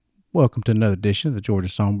Welcome to another edition of the Georgia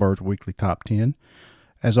Songbirds Weekly Top 10.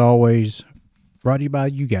 As always, brought to you by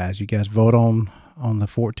you guys. You guys vote on the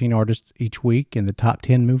 14 artists each week, and the top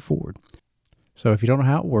 10 move forward. So if you don't know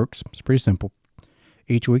how it works, it's pretty simple.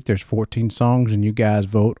 Each week there's 14 songs, and you guys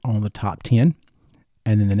vote on the top 10.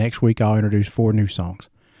 And then the next week I'll introduce 4 new songs.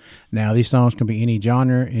 Now, these songs can be any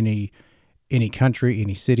genre, any country,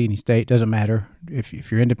 any city, any state. Doesn't matter. If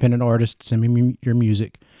you're an independent artist, send me your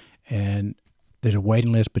music, and there's a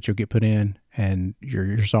waiting list, but you'll get put in, and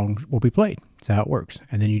your song will be played. That's how it works.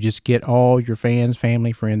 And then you just get all your fans,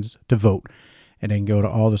 family, friends to vote. And then go to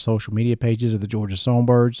all the social media pages of the Georgia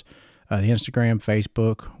Songbirds, the Instagram,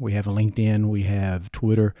 Facebook. We have a LinkedIn. We have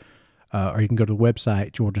Twitter. Or you can go to the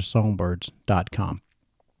website, georgiasongbirds.com.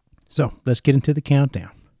 So let's get into the countdown.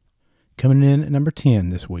 Coming in at number 10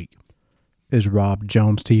 this week is Rob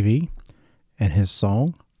Jones TV and his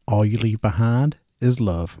song, All You Leave Behind Is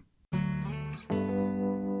Love.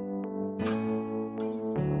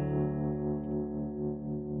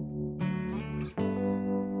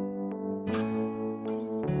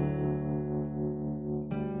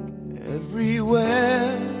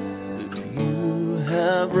 Everywhere that you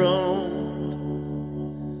have roamed,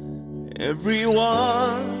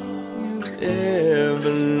 everyone you've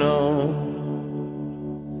ever known,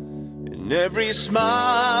 and every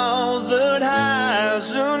smile that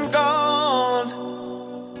hasn't gone,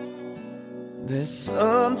 there's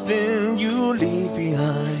something you leave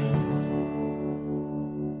behind.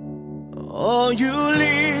 All you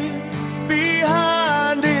leave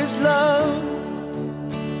behind is love.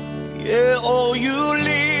 Yeah, all you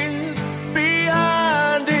leave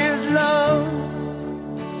behind is love.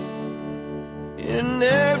 In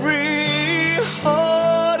every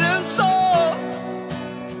heart and soul.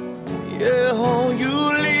 Yeah, all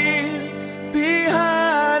you leave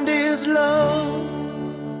behind is love.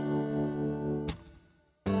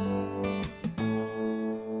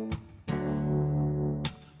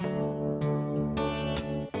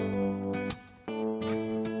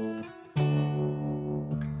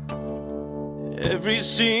 Every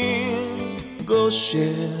single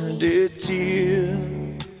shed tear,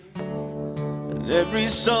 and every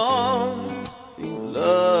song you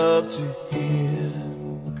love to hear,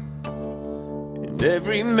 and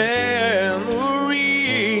every memory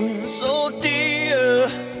so dear.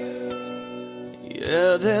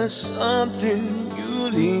 Yeah, there's something you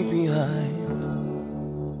leave behind.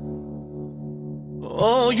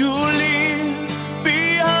 All you leave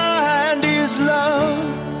behind is love.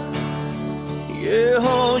 Yeah,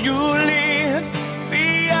 all you leave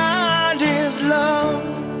behind is love.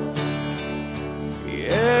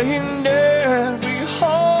 Yeah, in every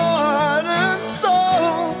heart and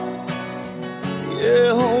soul.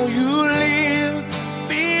 Yeah, all you leave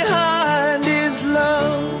behind is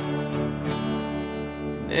love.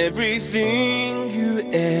 And everything you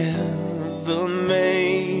ever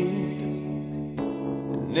made,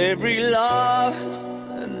 and every laugh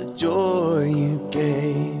and the joy you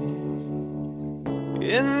gave,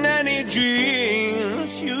 in any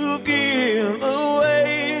dreams you give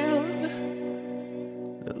away,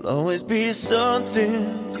 there'll always be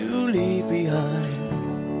something you leave behind.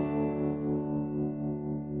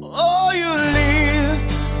 All you leave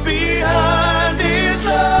behind is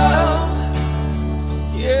love.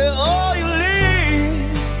 Yeah, all you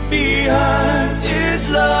leave behind is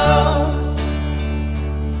love.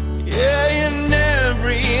 Yeah, in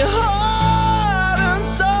every heart and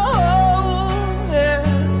soul.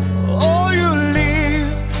 All you leave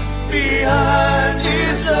behind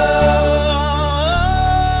is love.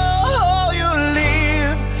 All you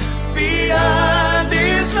leave behind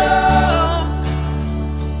is love.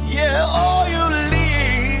 Yeah, all you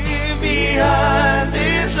leave behind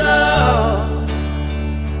is love.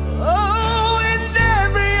 Oh, in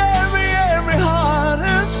every heart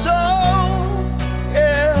and soul.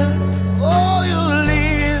 Yeah, all you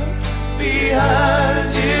leave behind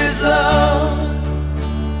is love.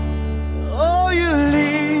 All you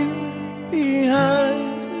leave behind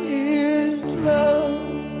is love.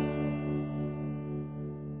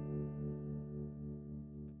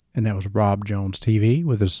 And that was Rob Jones TV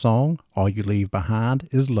with his song, All You Leave Behind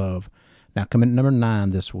Is Love. Now coming at number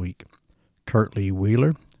 9 this week, Kurt Lee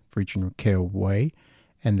Wheeler featuring Raquel Way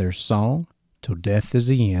and their song, Till Death Is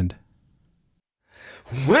the End.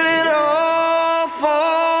 When it all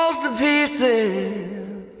falls to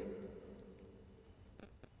pieces,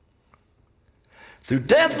 through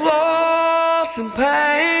death, loss, and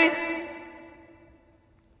pain,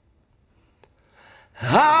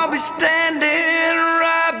 I'll be standing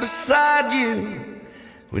right beside you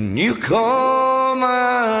when you call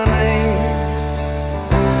my name.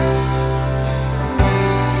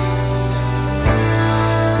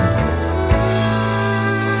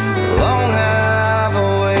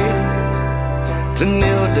 to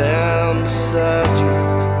kneel down beside you.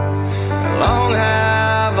 How long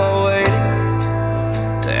have I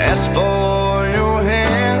waited to ask for your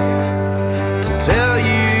hand, to tell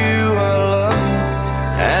you I love you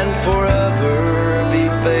and forever be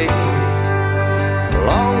faithful? How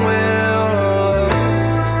long will I love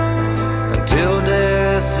you until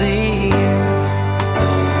death's the end?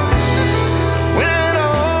 When it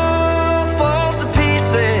all falls to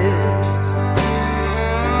pieces,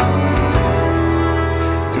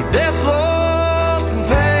 through death, loss, and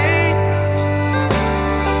pain,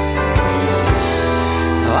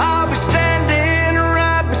 I'll be standing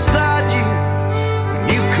right beside you when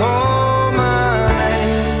you call my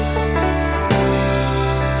name.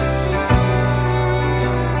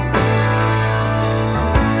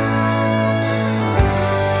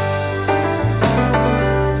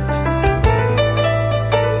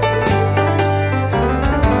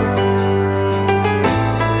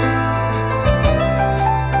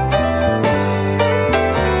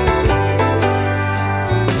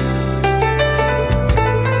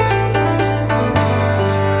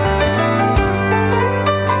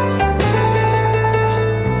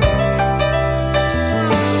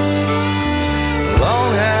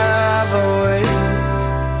 Long have I waited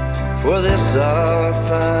for this our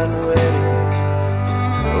fine wedding.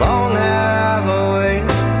 Long have I waited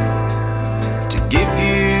to give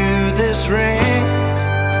you this ring,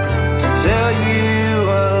 to tell you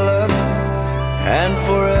I love you and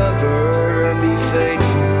forever be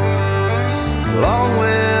faithful. Long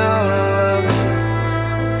will I love you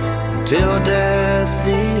until death's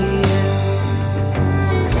the end.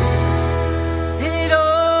 It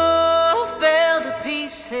all fell to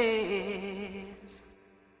pieces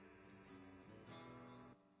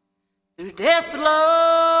through death,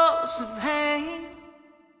 loss, and pain,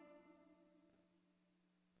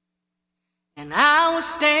 and I was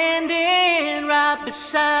standing right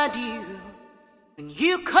beside you when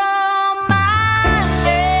you called my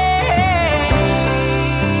name.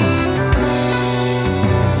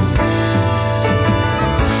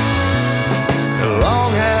 How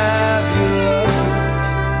long have you loved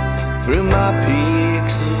me through my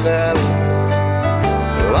peaks and valleys?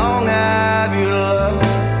 How long have you loved me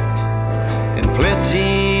in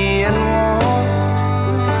plenty and war?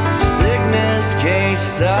 Sickness can't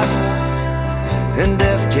stop you, and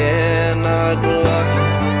death cannot block you.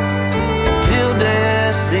 Till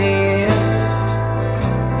death's the end,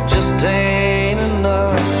 just ain't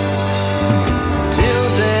enough. Till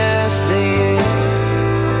death's the end,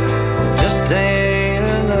 just ain't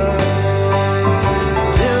enough.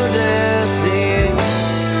 Till death's the end,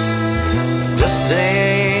 just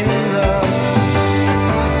ain't enough.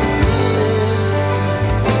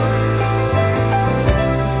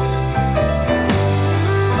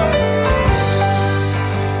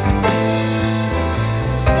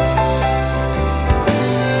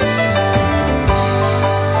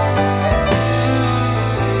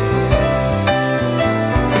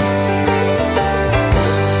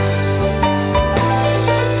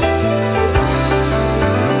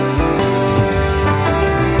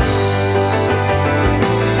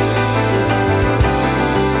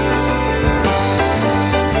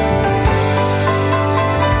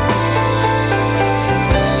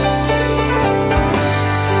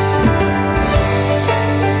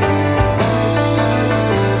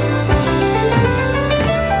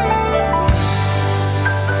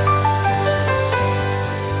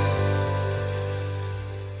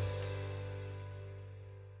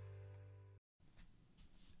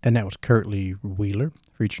 And that was Curtly Wheeler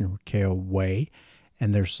featuring Raquel Way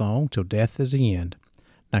and their song Till Death is the End.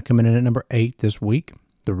 Now coming in at number 8 this week,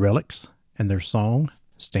 The Relics and their song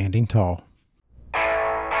Standing Tall.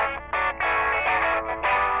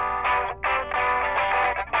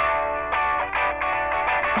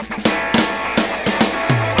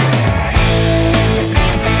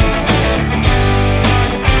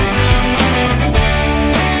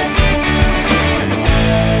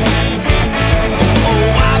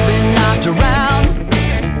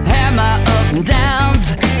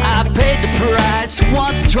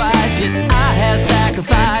 Once or twice, yes, I have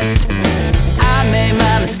sacrificed. I made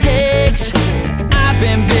my mistakes. I've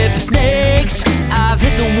been bit by snakes. I've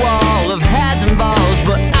hit the wall of hats and balls,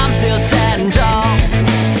 but I'm still standing tall.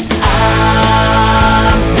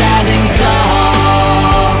 I'm standing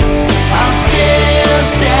tall. I'm still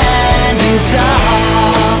standing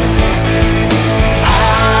tall.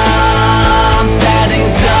 I'm standing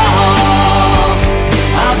tall.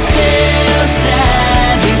 I'm still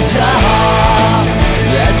standing tall.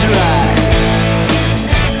 That's right.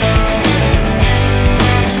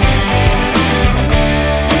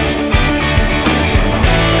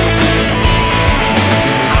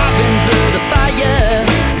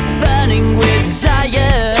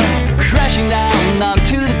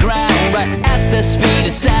 right at the speed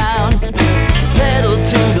of sound. Pedal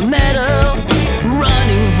to the metal,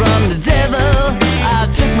 running from the devil. I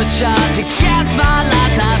took my shots against my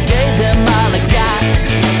lifetime, gave them all I got.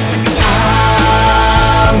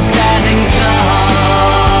 I'm standing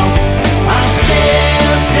tall, I'm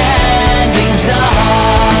still standing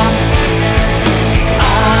tall.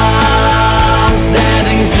 I'm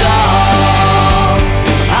standing tall,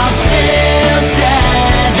 I'm still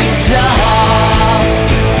standing tall.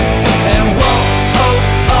 And whoa, oh,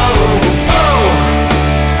 oh, oh,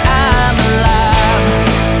 I'm alive.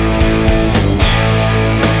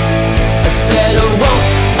 I said, oh, whoa,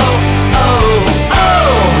 oh, oh,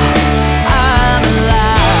 oh, I'm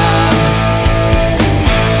alive.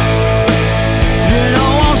 You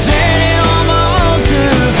know I'm standing on my own 2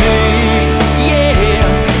 feet,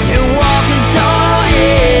 yeah, and walking tall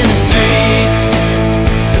in the streets.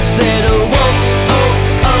 I said, oh, whoa, oh,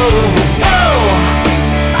 oh, oh,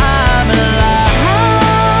 I'm alive.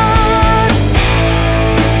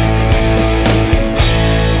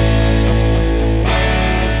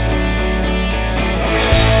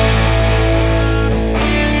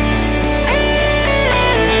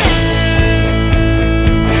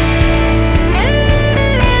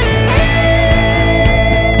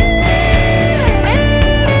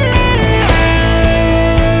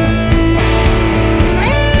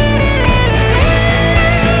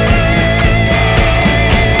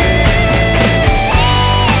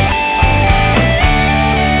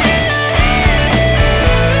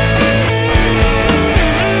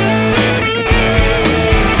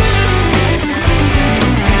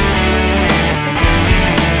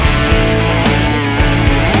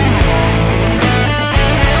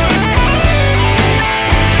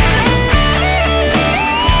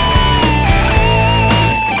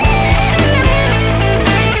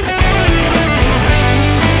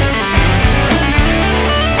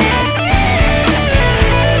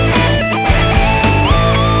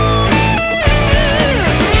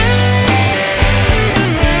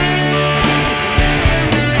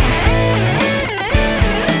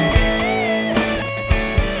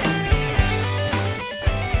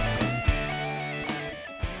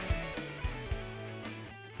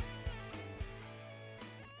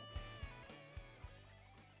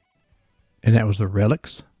 And that was the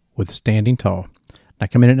Relics with Standing Tall. Now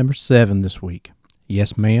coming in at number 7 this week,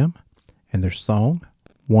 Yes Ma'am, and their song,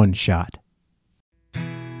 One Shot.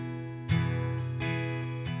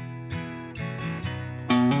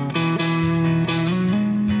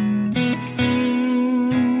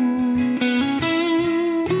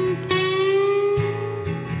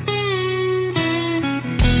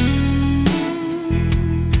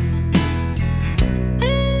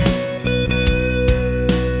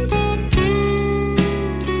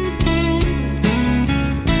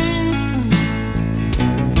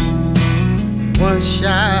 One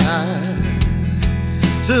shot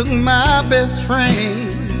took my best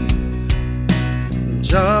friend,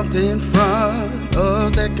 jumped in front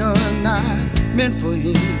of that gun I meant for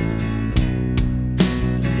him.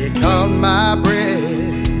 It caught my breath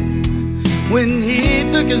when he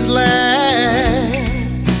took his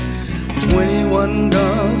last. 21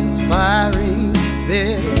 guns firing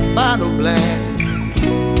their final blast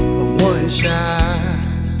of one shot.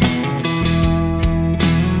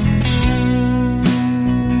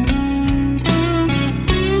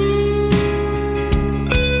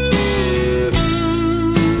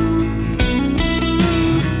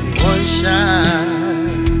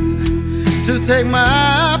 To take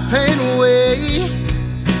my pain away,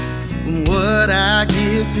 what I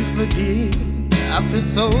give to forget, I feel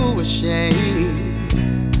so ashamed.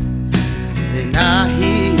 Then I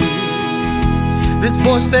hear this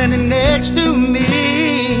voice standing next to me.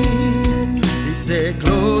 He said,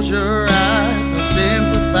 close your eyes, I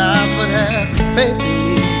sympathize, but have faith in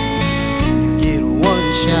me. You get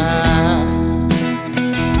one shot.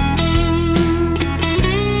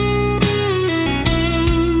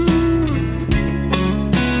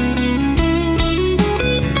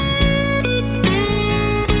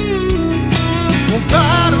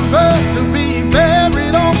 God of earth to be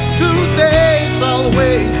buried on 2 days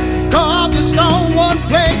always. Carved in stone, one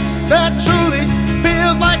place that truly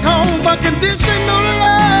feels like home. Unconditional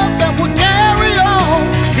love that would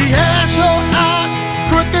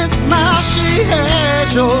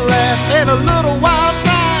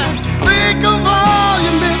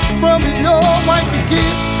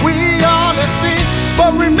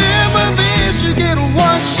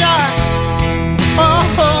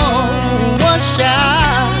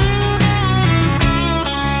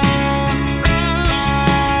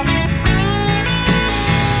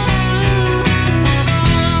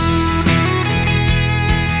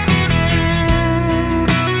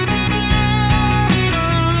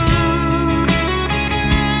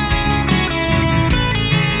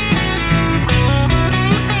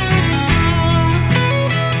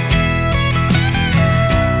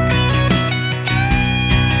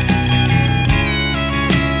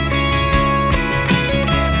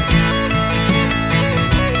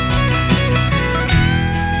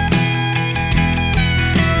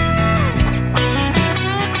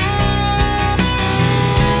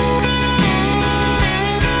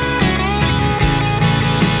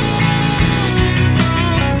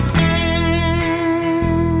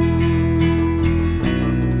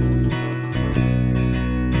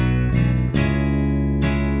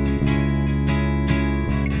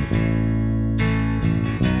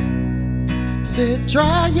Said,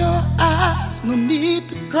 dry your eyes, no need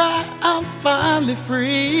to cry, I'm finally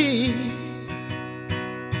free.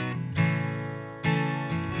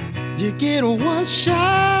 You get a one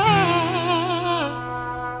shot.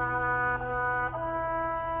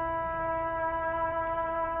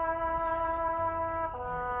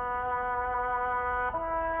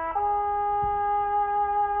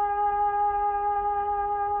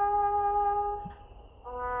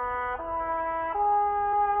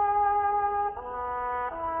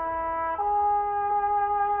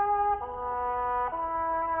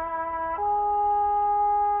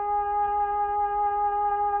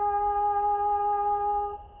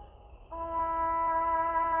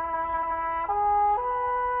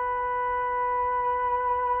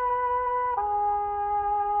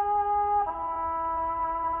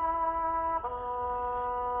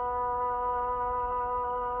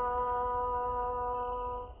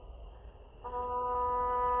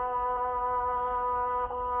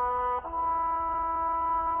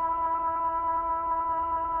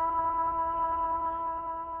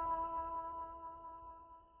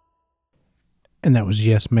 And that was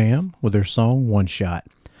Yes Ma'am with their song One Shot.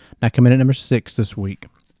 Now coming in at number 6 this week,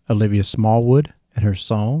 Olivia Smallwood and her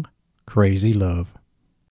song Crazy Love.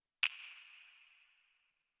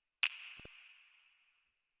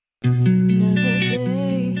 Another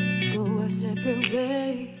day, go our separate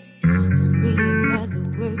ways. Don't realize the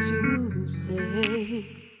words you say.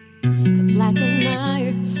 Cuts like a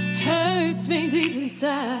knife, hurts me deep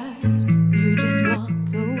inside. You just walk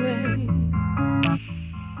away.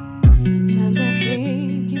 Sometimes I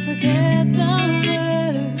think you forget the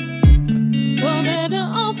words, for better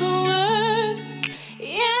or for worse,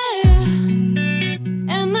 yeah.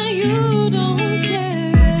 And that you don't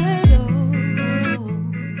care at all.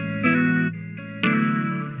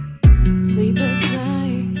 Sleepless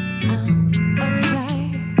nights, I'm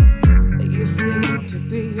uptight, but you seem to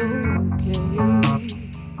be okay.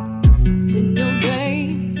 It's in your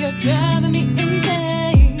brain, you're driving me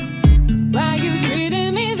insane. Why you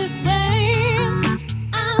treating me this way?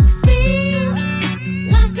 I feel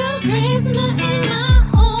like a prisoner in my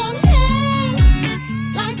own head,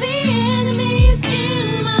 like the enemies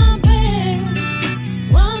in my bed.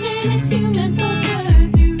 Wondering if you meant those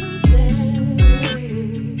words you said.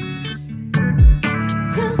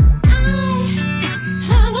 'Cause I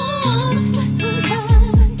don't wanna fuss and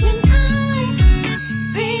fight. Can I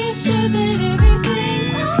be sure that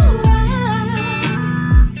everything's alright?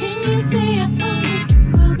 Can you say I promise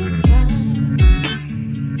we'll be fine?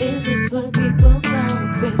 Is this what people call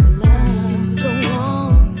crazy love? Go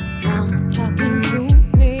on, now talking to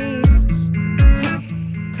me.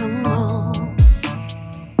 Come on.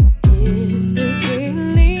 Is this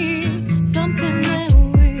really something that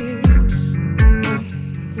we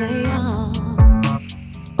must play on?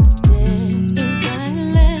 Deaf in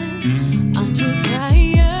silence, aren't you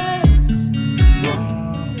tired?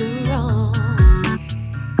 What's so wrong?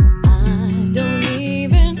 I don't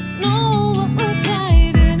even know what we're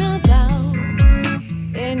fighting about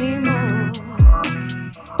anymore.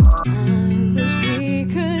 I wish we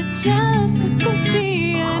could just put this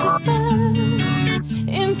behind us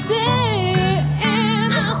instead.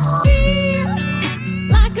 And I feel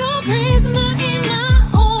like a prisoner in my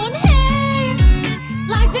own head,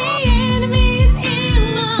 like the enemies in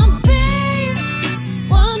my bed.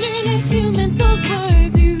 Wondering if you meant those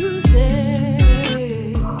words you said.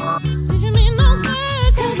 Did you mean those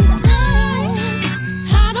words? 'Cause I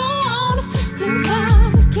don't wanna fuss and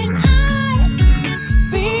fight. Can I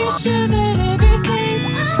be sure that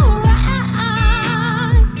everything's alright?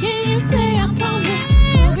 Can you say I promise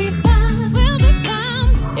we'll be fine? We'll be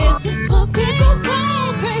fine. Is this what people call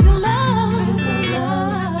crazy love? Where's the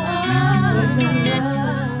love? Where's the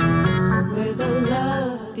love? Where's the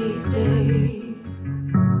love these days?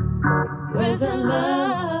 Where's the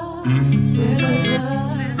love? Where's the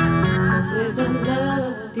love? Where's the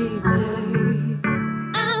love these days?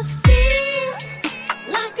 I feel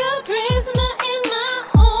like a prisoner in my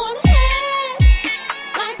own head,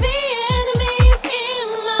 like the enemies in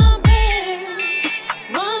my bed.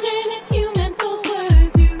 Wondering if you meant those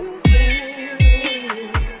words you said.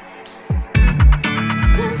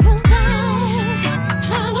 'Cause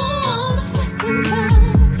I don't wanna fuss and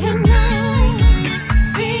fight. Can I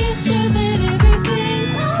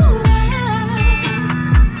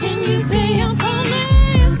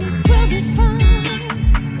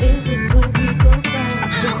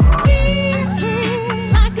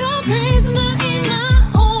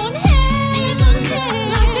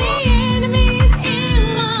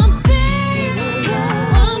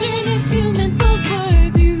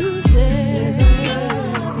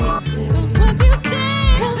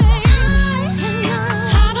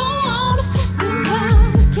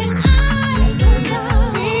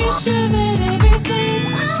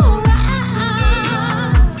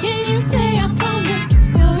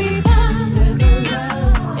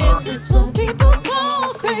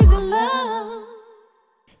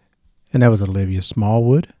And that was Olivia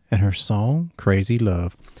Smallwood and her song, Crazy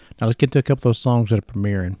Love. Now let's get to a couple of those songs that are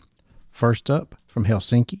premiering. First up, from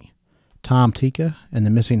Helsinki, Tom Tika and the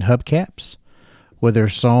Missing Hubcaps with their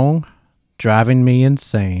song, Driving Me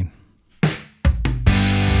Insane.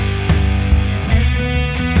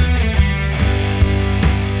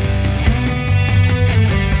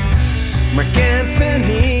 Mark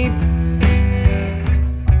Anthony,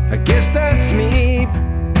 I guess that's me.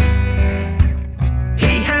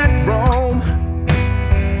 He had Rome,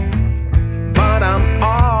 but I'm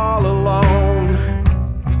all alone.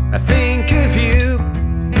 I think of you,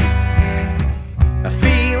 I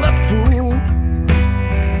feel a fool.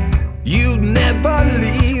 You'll never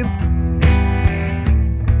leave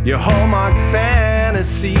your Hallmark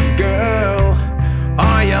fantasy girl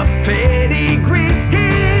or your pedigree.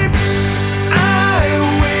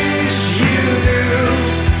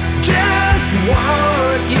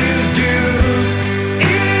 What you do,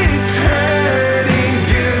 it's hurting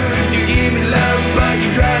good. You give me love, but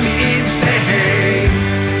you drive me insane.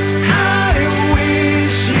 I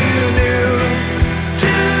wish you knew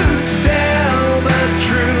to tell the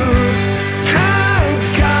truth. I've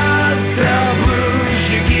got the blues.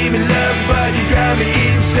 You give me love, but you drive me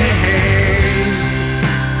insane.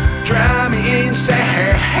 Drive me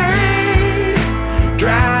insane.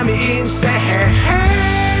 Drive me insane.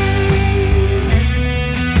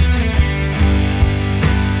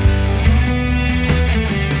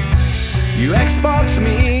 You Xbox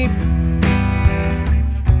me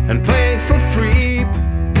and play for free,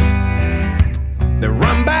 then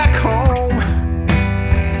run back home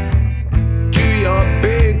to your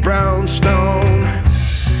big brown stone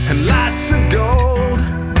and lots of gold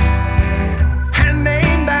and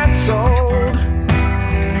name that's old,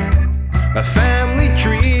 a family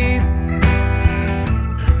tree.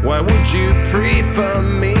 Why would you prefer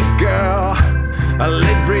me, girl? I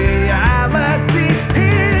live reality.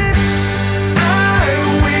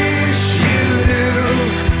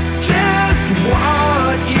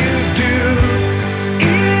 What you do,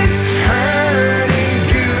 it's hurting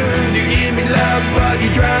good. You give me love, but you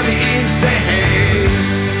drive me insane.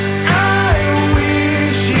 I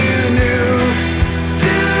wish you knew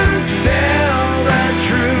to tell the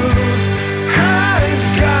truth. I've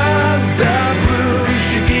got the blues.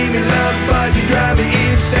 You give me love, but you drive me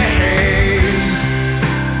insane.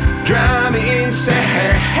 Drive me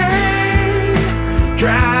insane.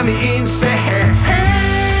 Drive me insane.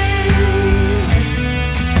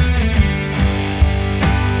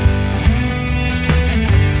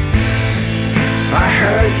 I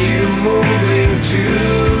heard you moving to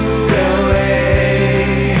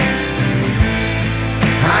LA.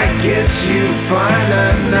 I guess you find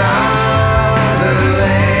another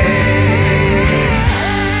lane.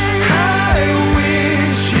 I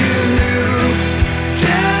wish you knew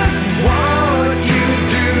just what you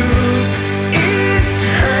do. It's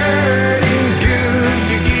hurting good.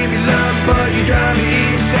 You give me love, but you drive me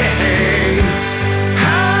insane. I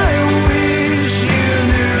wish you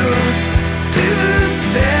knew to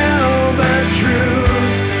tell the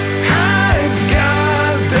truth. I've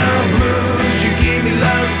got the blues. You give me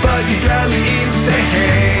love, but you drive me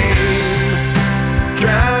insane.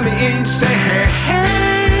 Drive me insane.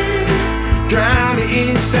 Drive me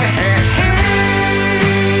insane.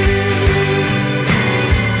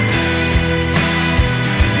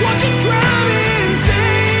 Won't you drive me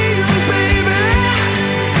insane, baby?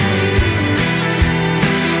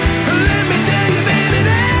 Let me tell you, baby,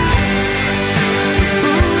 now.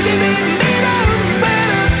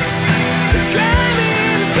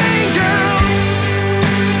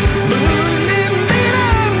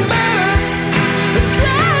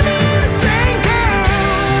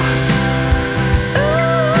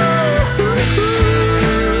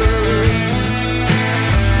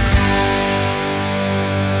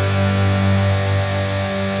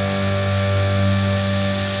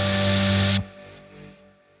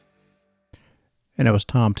 And it was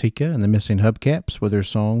Tom Tika and the Missing Hubcaps with their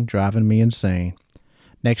song, Driving Me Insane.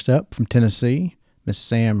 Next up, from Tennessee, Miss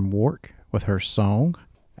Sam Wark with her song,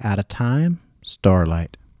 Out of Time,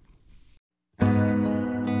 Starlight.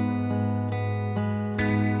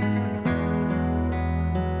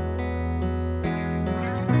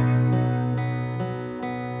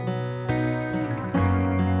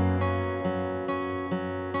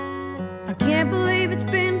 I can't believe it's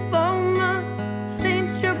been 4 months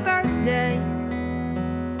since your birthday.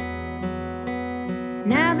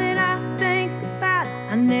 Now that I think about it,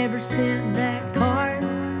 I never sent that card.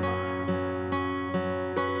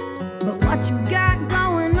 But what you got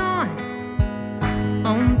going on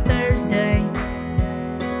Thursday?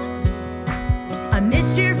 I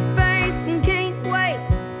miss your face and can't wait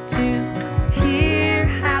to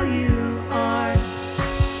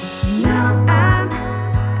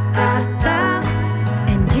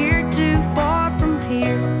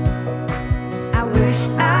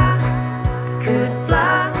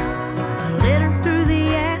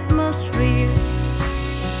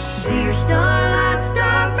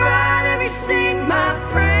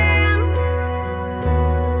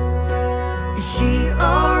Is she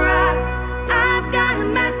alright? I've got a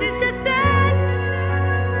message to send.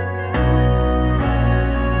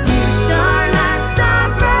 Dear starlight, star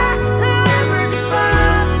bright, whoever's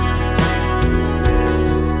above.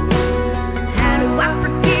 How do I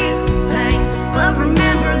forget pain, but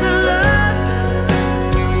remember the love?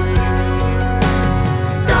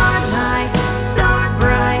 Starlight, star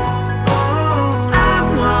bright,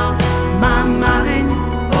 I've lost my mind.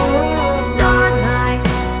 Starlight,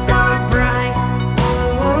 star bright,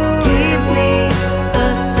 give me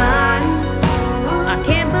a sign. I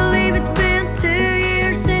can't believe it's been 2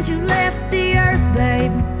 years since you left the earth,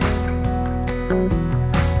 babe.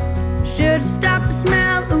 Should've stopped to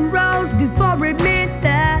smell the rose before it meant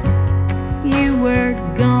that you were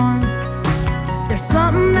gone. There's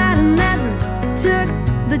something that I never took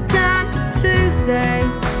the time to say.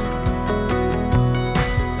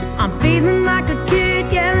 I'm feeling like a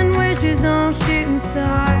kid yelling wishes on shooting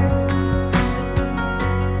stars.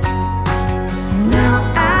 Now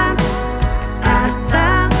I'm out of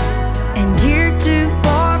time and you're too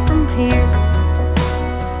far from here.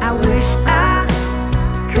 I wish I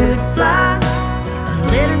could fly a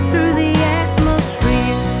little through the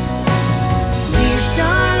atmosphere. Dear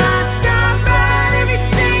starlight, star bright, have you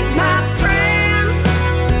seen my friend?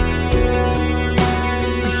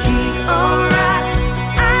 Is she alright?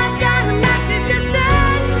 I've got a message to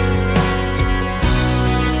send.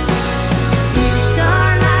 Dear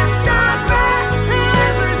starlight, star bright,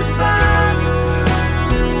 whoever's above.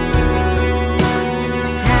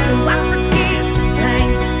 How do I forget pain,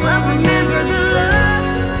 but remember the love?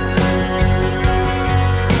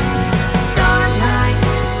 Starlight,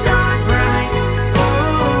 star bright,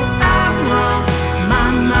 I've lost my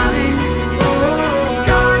mind.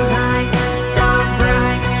 Starlight, star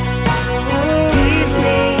bright, give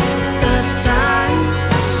me a sign.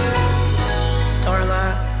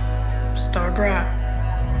 Starlight, star bright,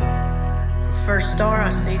 the first star I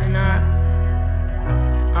see tonight.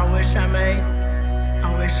 I wish I may, I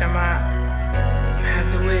wish I might. I have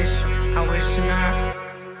to wish, I wish tonight.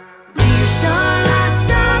 Dear starlight,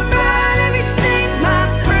 star bright, have you seen my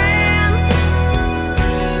friend?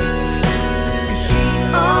 Is she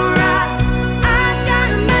alright? I've got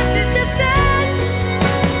a message to send.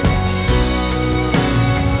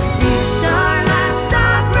 Dear starlight,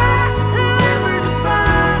 star bright, whoever's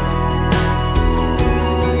above.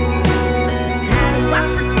 How do I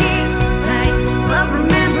forget pain, but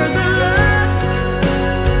remember the love?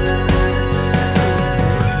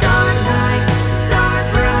 Starlight, star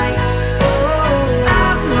bright,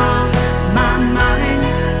 I've lost my mind.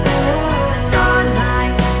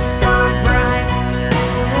 Starlight, star bright,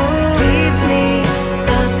 give me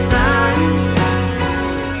a sign.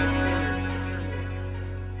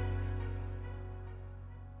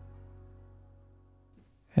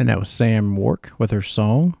 And that was Sam Wark with her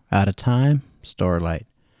song, Out of Time, Starlight.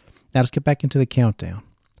 Now let's get back into the countdown.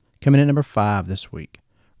 Coming in at number 5 this week,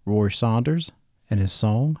 Roy Saunders and his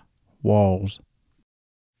song, Walls.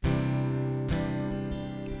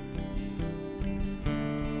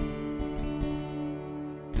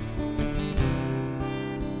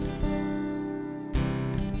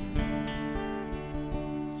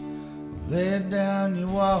 Let down your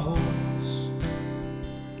walls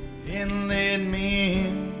and let me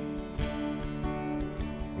in.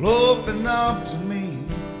 Open up to me.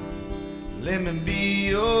 Let me be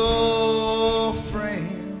your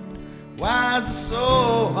friend. Why is it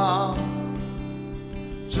so hard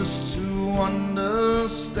just to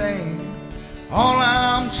understand? All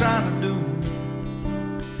I'm trying to do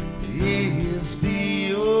is be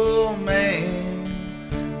your man.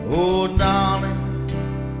 Oh, darling,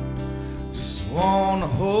 just wanna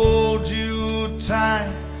hold you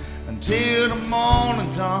tight until the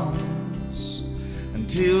morning comes,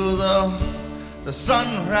 until the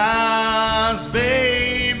sunrise,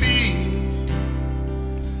 baby.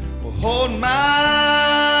 Well, hold my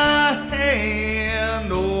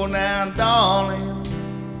hand, oh now, darling.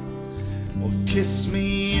 Well, kiss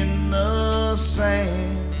me in the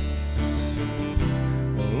sand.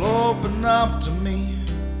 Well, open up to me.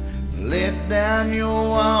 Let down your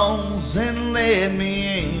walls and let me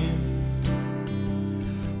in.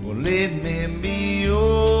 Well, let me be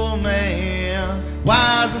your man.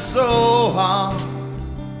 Why is it so hard?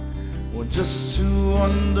 Well, just to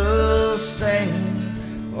understand.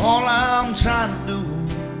 All I'm trying to do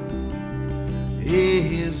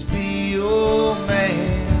is be your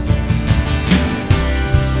man.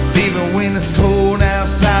 Even when it's cold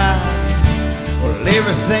outside, well,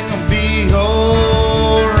 everything will be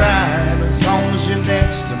alright as long as you're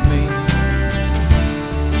next to me.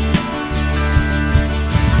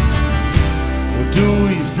 Well, do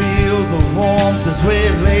you feel the warmth as we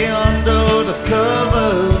lay under the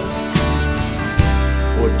covers?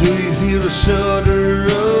 Or do you feel the shudder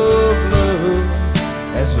of love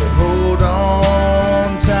as we hold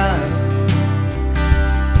on tight?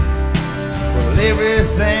 Well,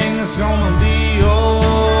 everything's gonna be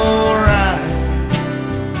alright.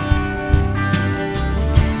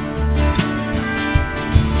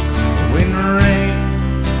 When the rain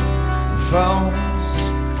falls,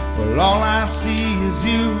 well, all I see is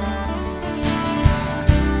you.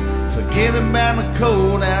 Forget about the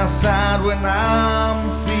cold outside when I'm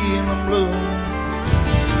feeling blue.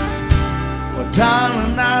 Well,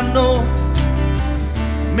 darling, I know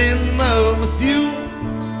I'm in love with you.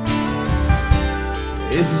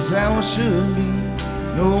 This is how it should be.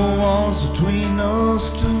 No walls between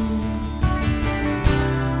us two.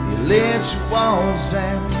 You let your walls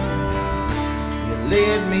down, you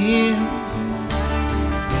let me in.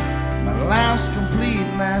 My life's complete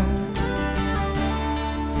now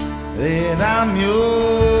that I'm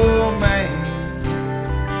your man.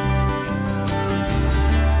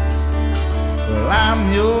 Well,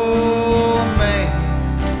 I'm your man.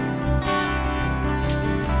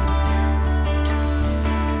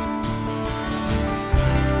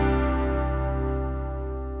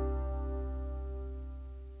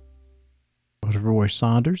 Was Roy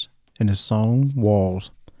Saunders and his song Walls.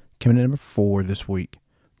 Coming in number 4 this week,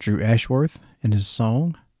 Drew Ashworth and his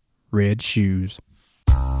song Red Shoes.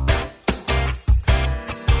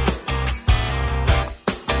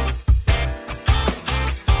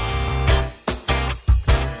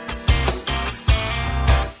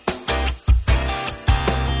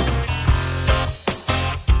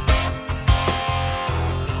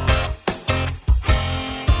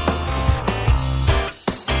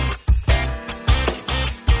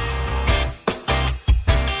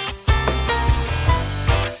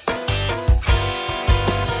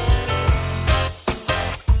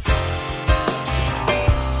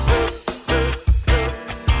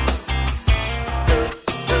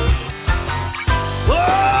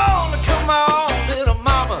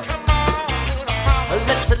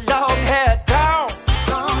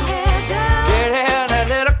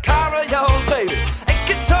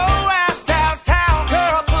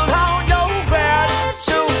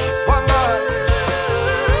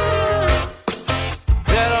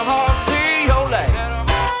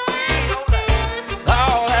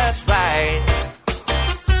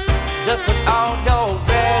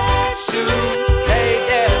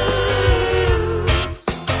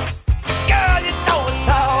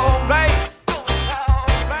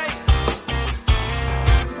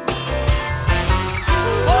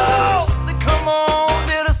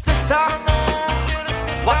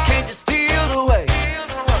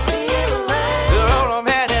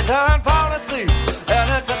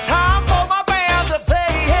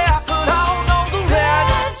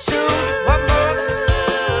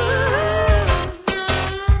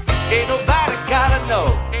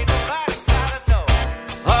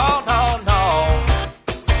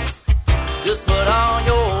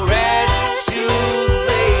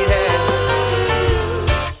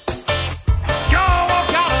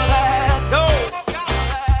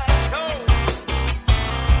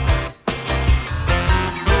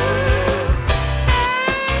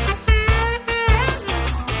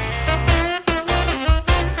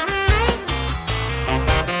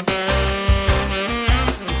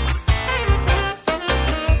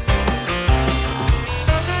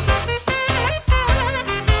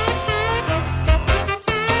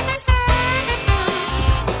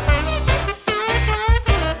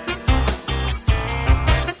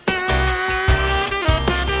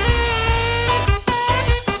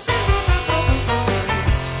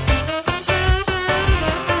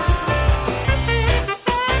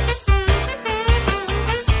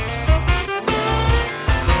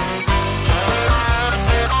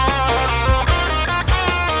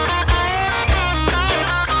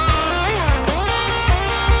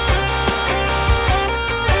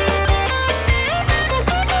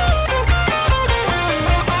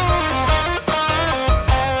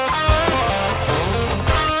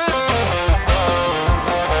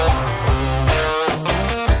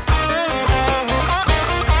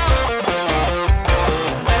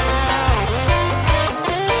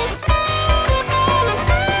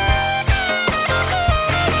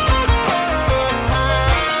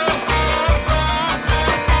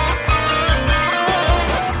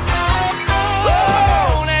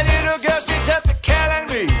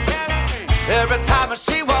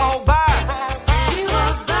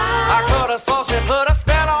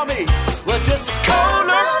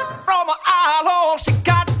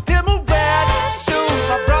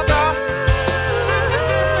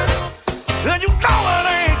 you know it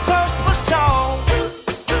ain't just for show.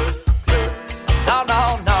 No, no,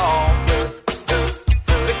 no.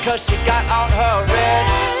 Because she got on her red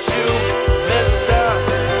shoe, mister.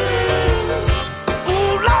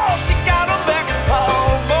 Ooh, Lord, she got 'em begging for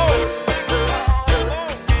more.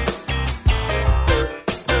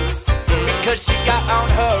 Because she got on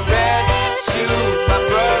her red shoe, my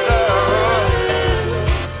brother.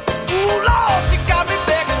 Ooh, Lord, she got me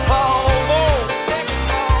begging for more.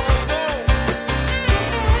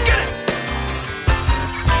 Get it.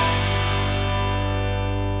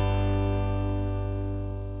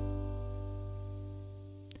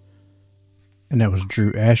 And that was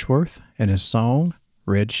Drew Ashworth and his song,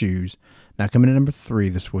 Red Shoes. Now coming in number 3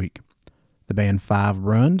 this week, the band Five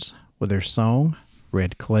Runs with their song,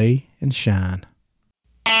 Red Clay and Shine.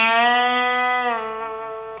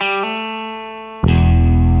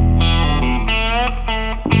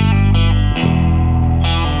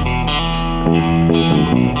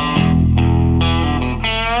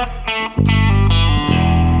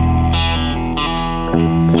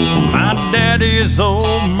 My daddy's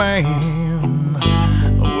old man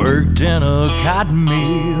worked in a cotton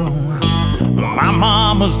mill. My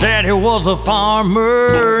mama's daddy was a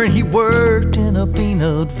farmer, he worked in a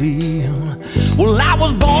peanut field. Well, I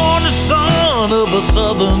was born the son of a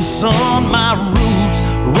southern sun, my roots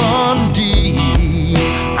run deep.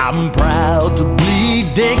 I'm proud to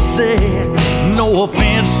bleed Dixie, no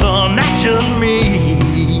offense son, that's just me.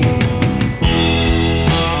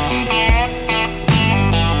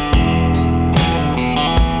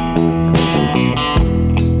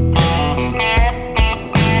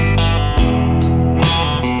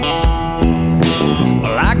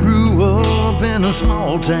 In a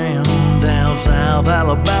small town down South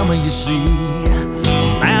Alabama, you see,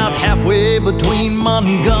 about halfway between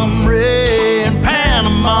Montgomery and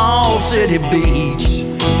Panama City Beach.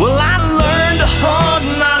 Well, I learned to hunt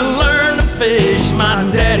and I learned to fish. My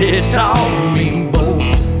daddy taught me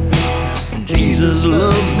both. Jesus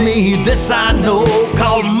loves me, this I know,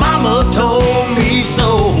 'cause mama told me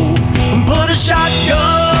so. Put a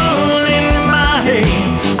shotgun in my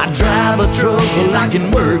hand, I drive a truck, well I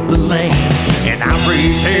can work the land, and I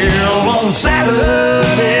raise hell on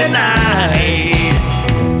Saturday night.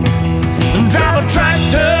 Drive a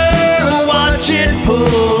tractor, watch it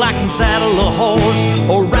pull, I can saddle a horse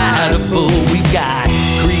or ride a bull. We got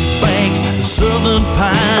creek banks, southern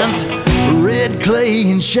pines, red clay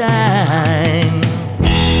and shine.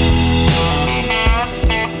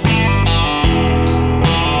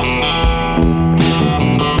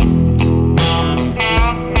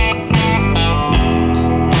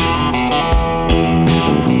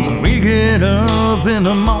 In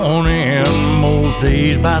the morning, most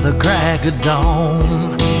days by the crack of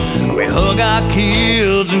dawn, we hug our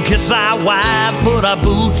kids and kiss our wife, put our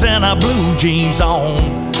boots and our blue jeans on.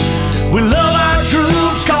 We love our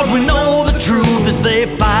troops 'cause we know the truth as they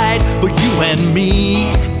fight for you and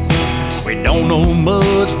me. We don't know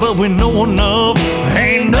much, but we know enough.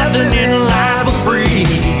 Ain't nothing in life for free.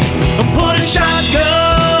 Put a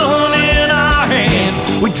shotgun in our hands,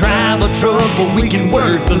 we drive a truck, but we can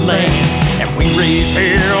work the land, and we raise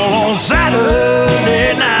hell on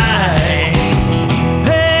Saturday night.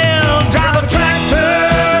 Hell, drive a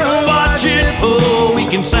tractor, watch it pull. We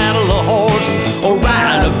can saddle a horse or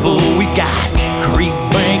ride a bull. We got creek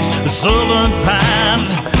banks, southern pines,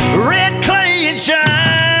 red clay and shine.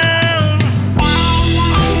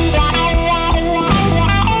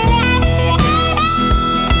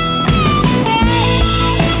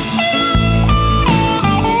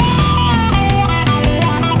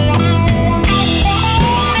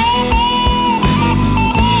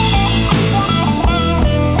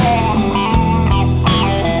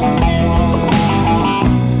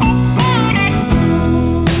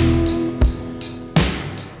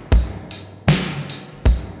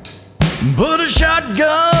 Put a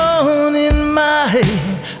shotgun in my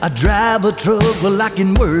hand, I drive a truck, well I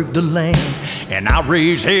can work the land, and I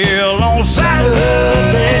raise hell on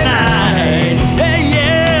Saturday night. Hey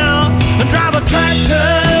yeah, I drive a tractor,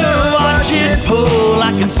 watch it pull.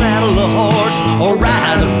 I can saddle a horse or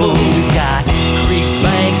ride a bull. We got creek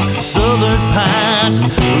banks, southern pines,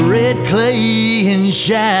 red clay and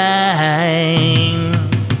shine.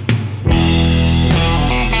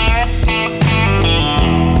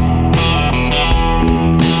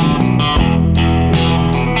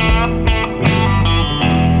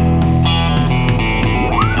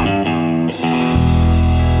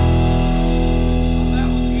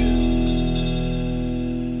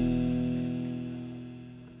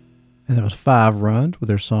 And that was Five Runs with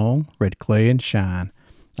their song, Red Clay and Shine.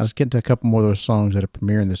 Now let's get into a couple more of those songs that are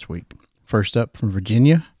premiering this week. First up from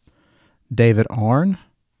Virginia, David Arn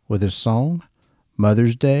with his song,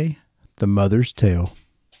 Mother's Day, The Mother's Tale.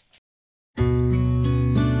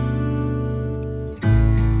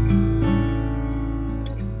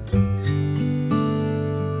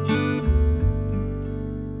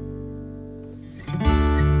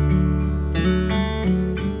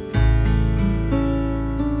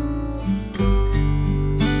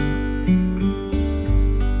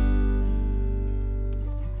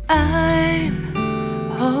 I'm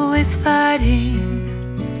always fighting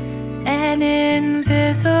an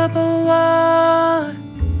invisible war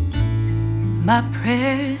my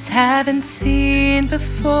prayers haven't seen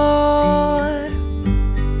before.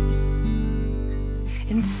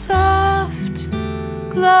 In soft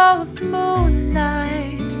glow of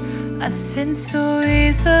moonlight, I sin so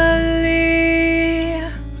easily.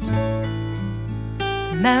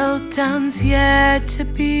 Meltdowns yet to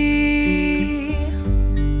be.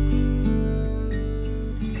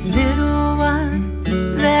 Little one,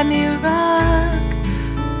 let me rock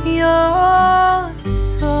your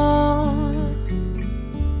soul.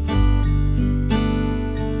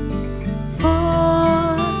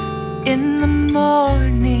 For in the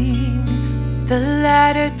morning, the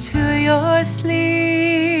ladder to your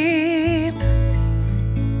sleep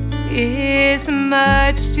is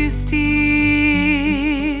much too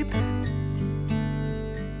steep.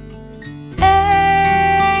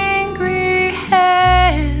 Angry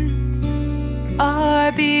hands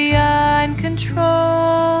are beyond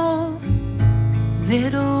control.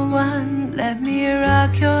 Little one, let me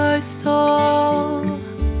rock your soul.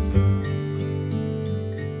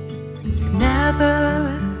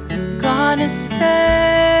 Never gonna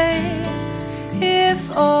say if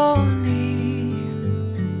only.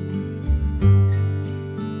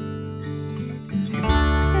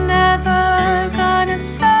 Never gonna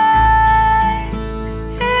say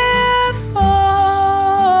if only.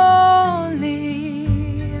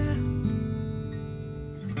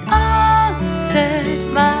 I'll set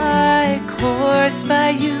my course by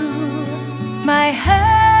you. My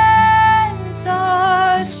hands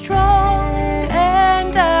are strong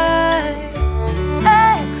and I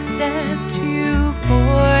accept you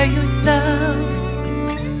for yourself.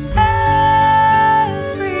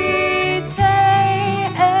 Every day,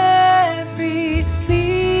 every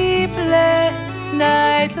sleepless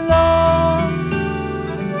night long.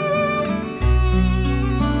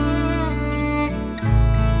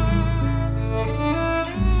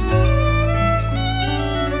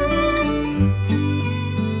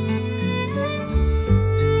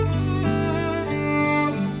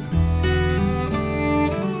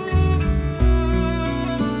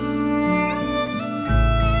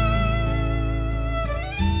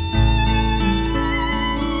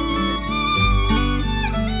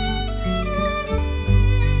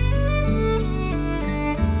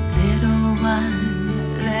 Little one,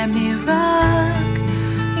 let me rock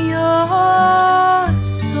your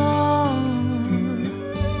soul.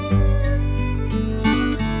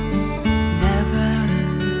 Never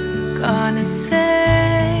gonna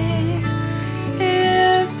say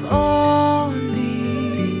if only.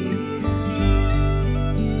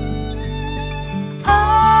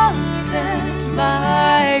 I'll set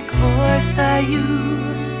my course by you.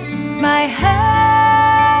 My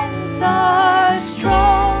hands are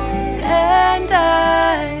strong and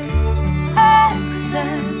I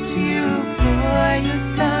accept you for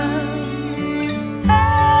yourself.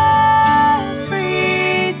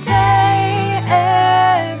 Every day,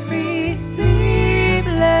 every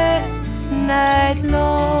sleepless night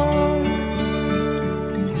long.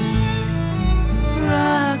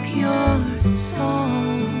 Rock your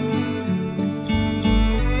soul.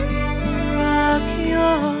 Rock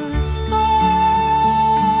your soul.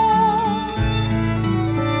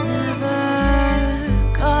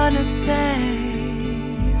 Never gonna say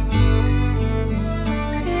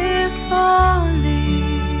if only.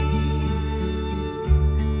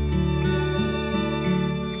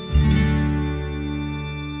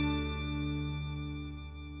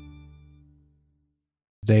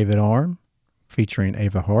 David Arm featuring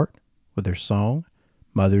Ava Hart with their song,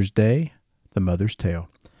 Mother's Day, The Mother's Tale.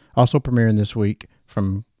 Also premiering this week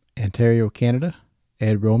from Ontario, Canada,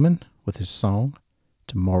 Ed Roman with his song,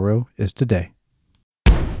 Tomorrow is Today.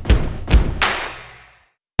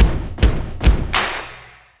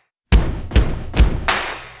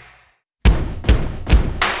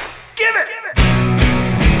 Give it!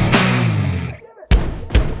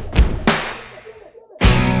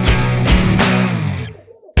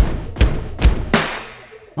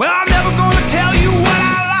 Well, I'm never gonna tell you what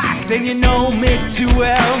I like. Then you know me too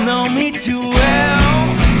well, know me too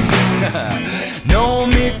well. Know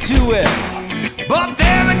me too well. But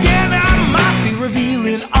then again, I'm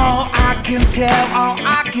tell, all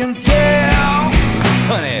I can tell,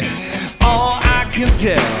 honey, all I can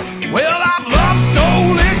tell. Well, I've loved,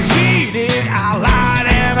 stolen, cheated, I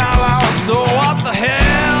lied and I lost. So what the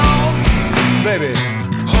hell, baby?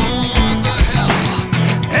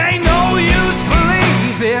 Ain't no use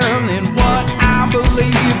believing in what I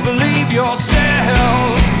believe. Believe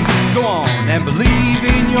yourself. Go on and believe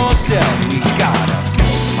in yourself. We got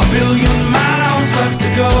a billion miles left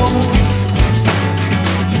to go,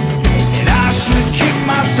 and I should kick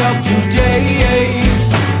myself today.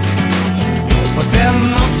 But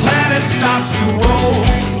then the planet starts to roll.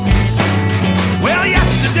 Well,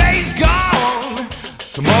 yesterday's gone,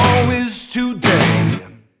 tomorrow is today.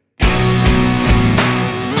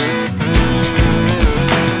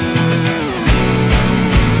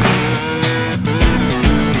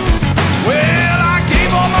 Well, I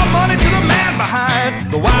gave all my money to the man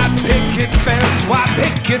behind the white picket fence, white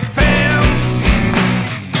picket fence,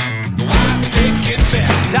 white picket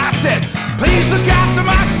fence. I said, please look after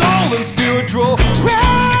my soul and spiritual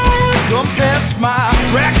recompense, my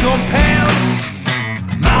recompense,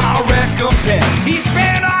 my recompense. He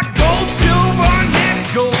spent our gold, silver,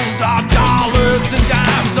 nickels, our dollars and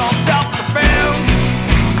dimes on self-defense.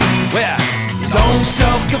 Well, his own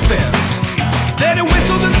self-defense. Then he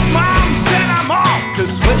whistled and smiled and said, I'm off to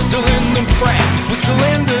Switzerland and France,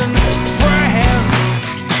 Switzerland and France,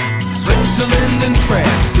 Switzerland and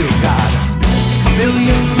France. Still got a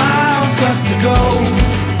billion miles left to go,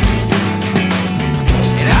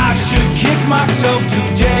 and I should kick myself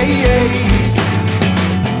today.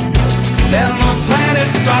 Then the planet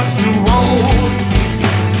starts to roll.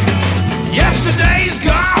 Yesterday's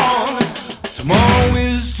gone, tomorrow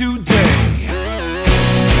is today.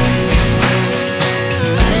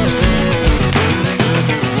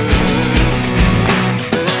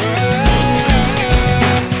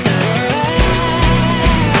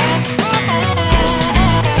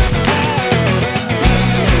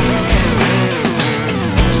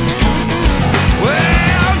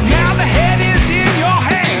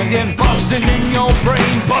 Buzzing in your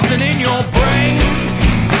brain, buzzing in your brain,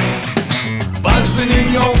 buzzing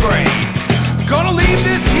in your brain. Gonna leave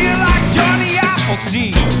this here like Johnny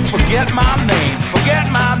Appleseed. Forget my name, forget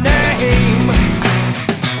my name.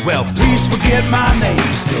 Well, please forget my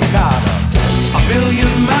name. Still got a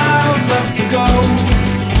billion miles left to go,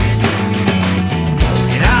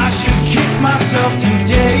 and I should kick myself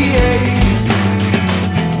today.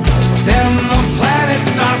 Then the planet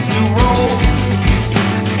starts to roll.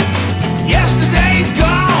 Yesterday's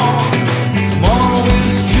gone, tomorrow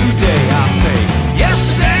is today. I say,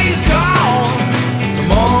 yesterday's gone,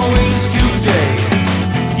 tomorrow is today.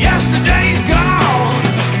 Yesterday's gone,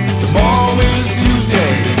 tomorrow is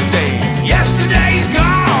today. Say, yesterday's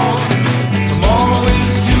gone, tomorrow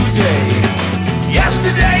is today.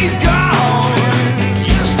 Yesterday's gone,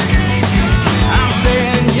 I'm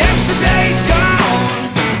saying yesterday's gone.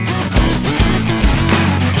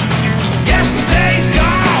 Yesterday's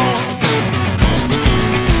gone.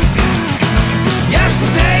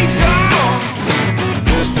 Yesterday's gone,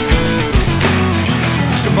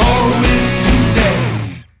 tomorrow is today.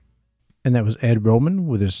 And that was Ed Roman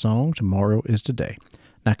with his song Tomorrow is Today.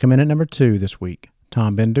 Now coming in at number 2 this week,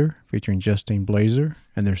 Tom Bender featuring Justine Blazer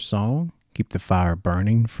and their song Keep the Fire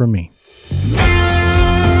Burning for Me.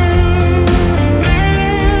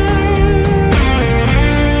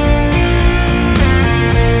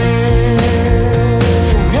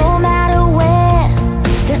 No matter where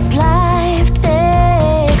this life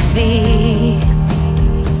takes me,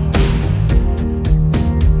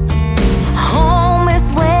 home is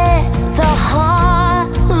where the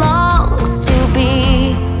heart longs to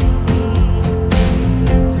be.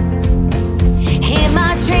 In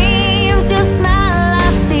my dreams, your smile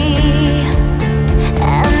I see.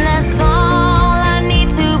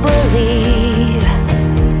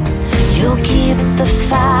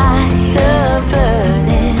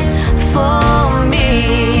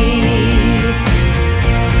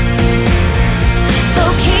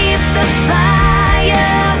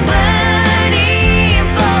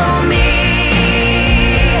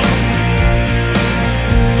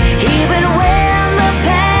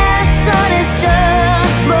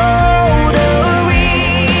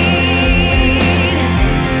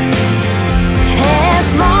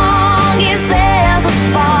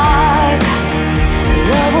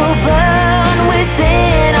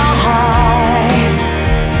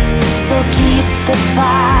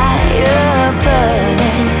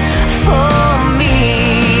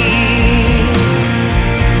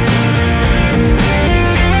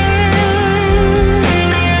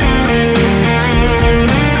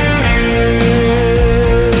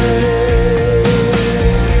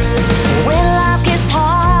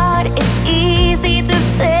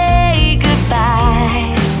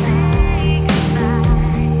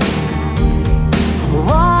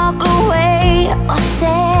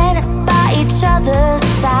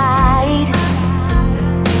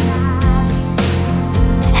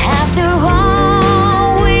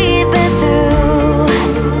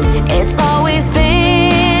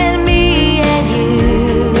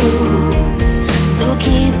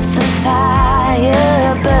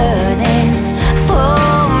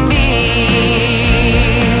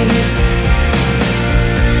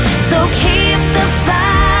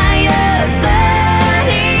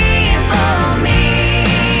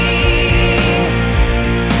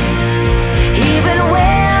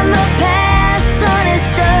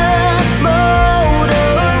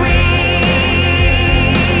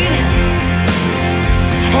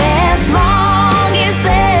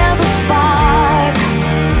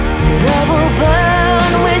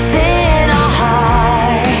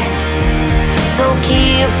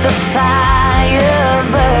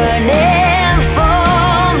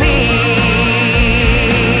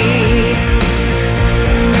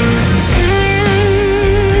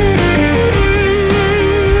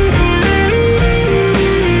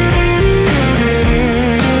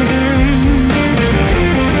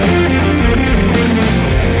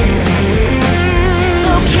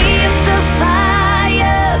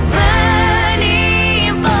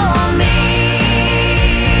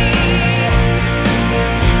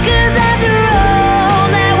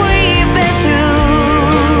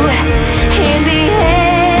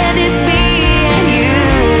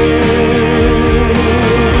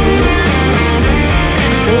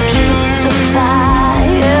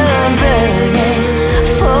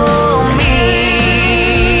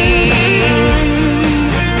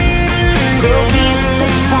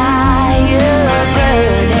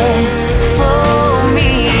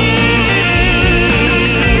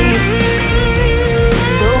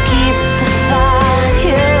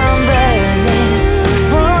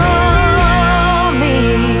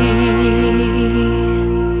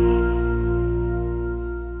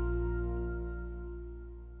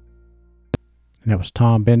 And that was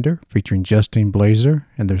Tom Bender featuring Justine Blazer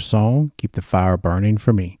and their song, Keep the Fire Burning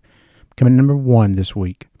for Me. Coming number 1 this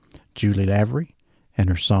week, Julie Lavery and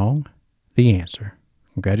her song, The Answer.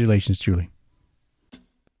 Congratulations, Julie.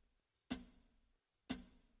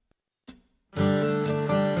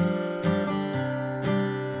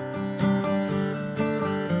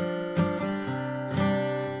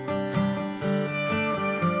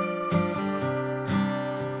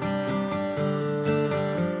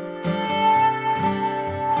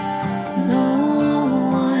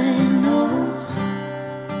 No one knows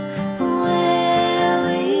where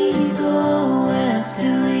we go after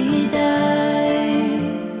we die.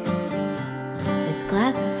 It's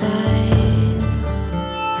classified.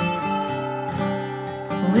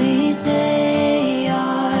 We say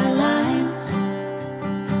our lines,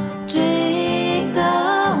 drink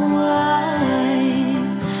the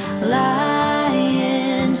wine, lie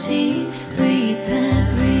and cheat,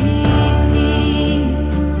 repent, repeat.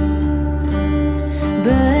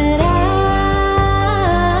 But I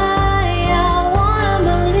wanna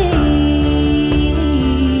believe.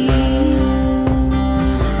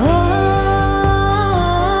 Oh,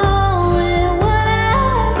 in what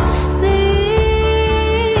I see,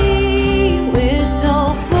 we're so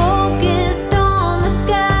focused on the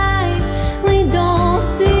sky, we don't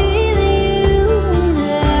see the you and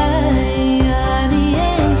I are the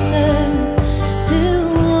answer to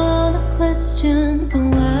all the questions.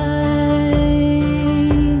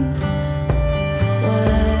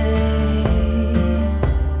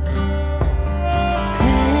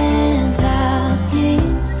 Penthouse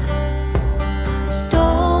kings,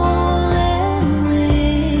 stolen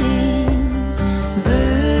wings,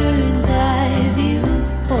 bird's eye view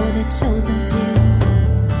for the chosen few.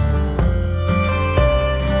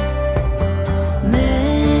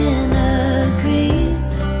 Men of greed,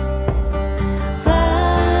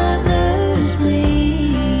 fathers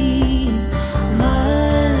bleed,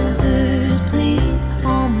 mothers plead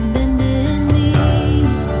on bended knee.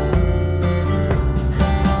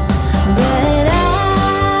 But I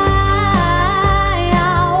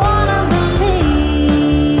wanna believe.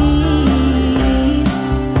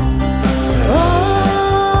 Oh,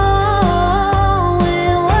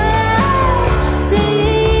 in what I see,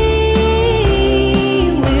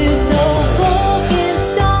 we're so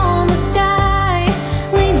focused on the sky,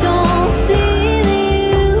 we don't see the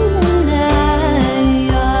you and I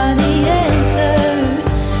are the answer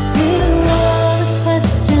to all the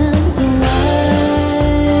questions.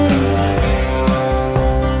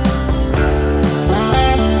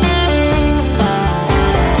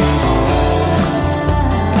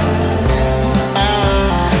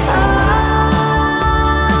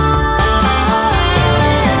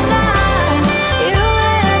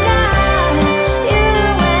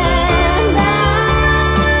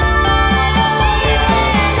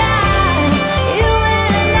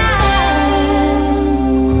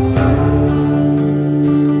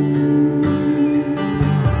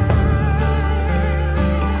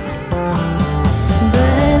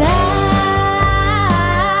 But I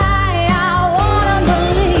wanna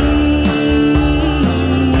believe.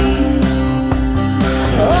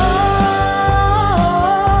 Oh,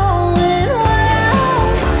 in what I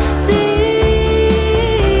see,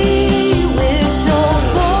 we're so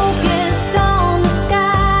focused on the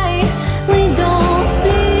sky, we don't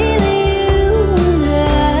see the you and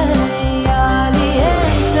I are the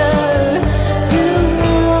answer to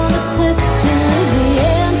all the questions. The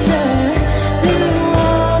answer to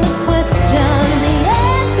all the questions. The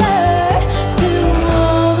answer to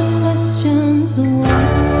all the questions. Why?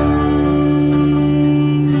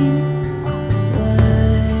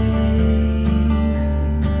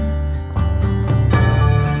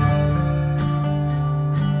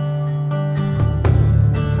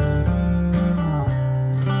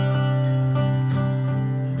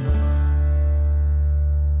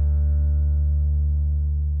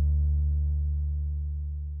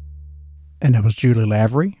 And that was Julie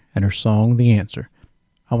Lavery and her song, The Answer.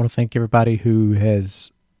 I want to thank everybody who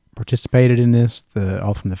has participated in this,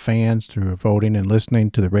 all from the fans through voting and listening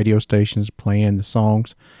to the radio stations playing the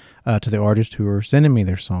songs, to the artists who are sending me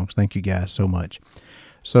their songs. Thank you guys so much.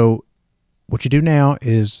 So what you do now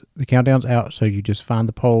is the countdown's out, so you just find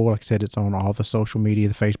the poll. Like I said, it's on all the social media,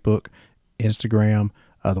 the Facebook, Instagram,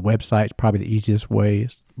 the website's probably the easiest way.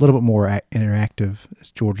 It's a little bit more interactive.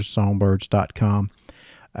 It's georgiasongbirds.com.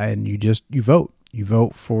 And you vote. You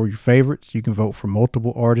vote for your favorites. You can vote for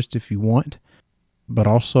multiple artists if you want. But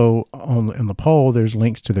also on the poll, there's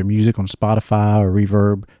links to their music on Spotify or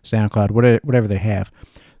Reverb, SoundCloud, whatever they have.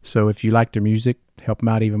 So if you like their music, help them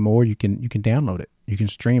out even more, you can download it. You can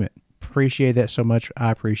stream it. Appreciate that so much. I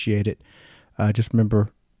appreciate it. Just remember,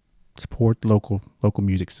 support the local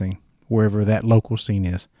music scene, wherever that local scene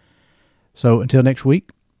is. So until next week,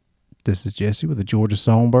 this is Jesse with the Georgia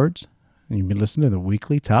Songbirds, and you've been listening to the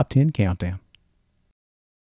weekly Top 10 Countdown.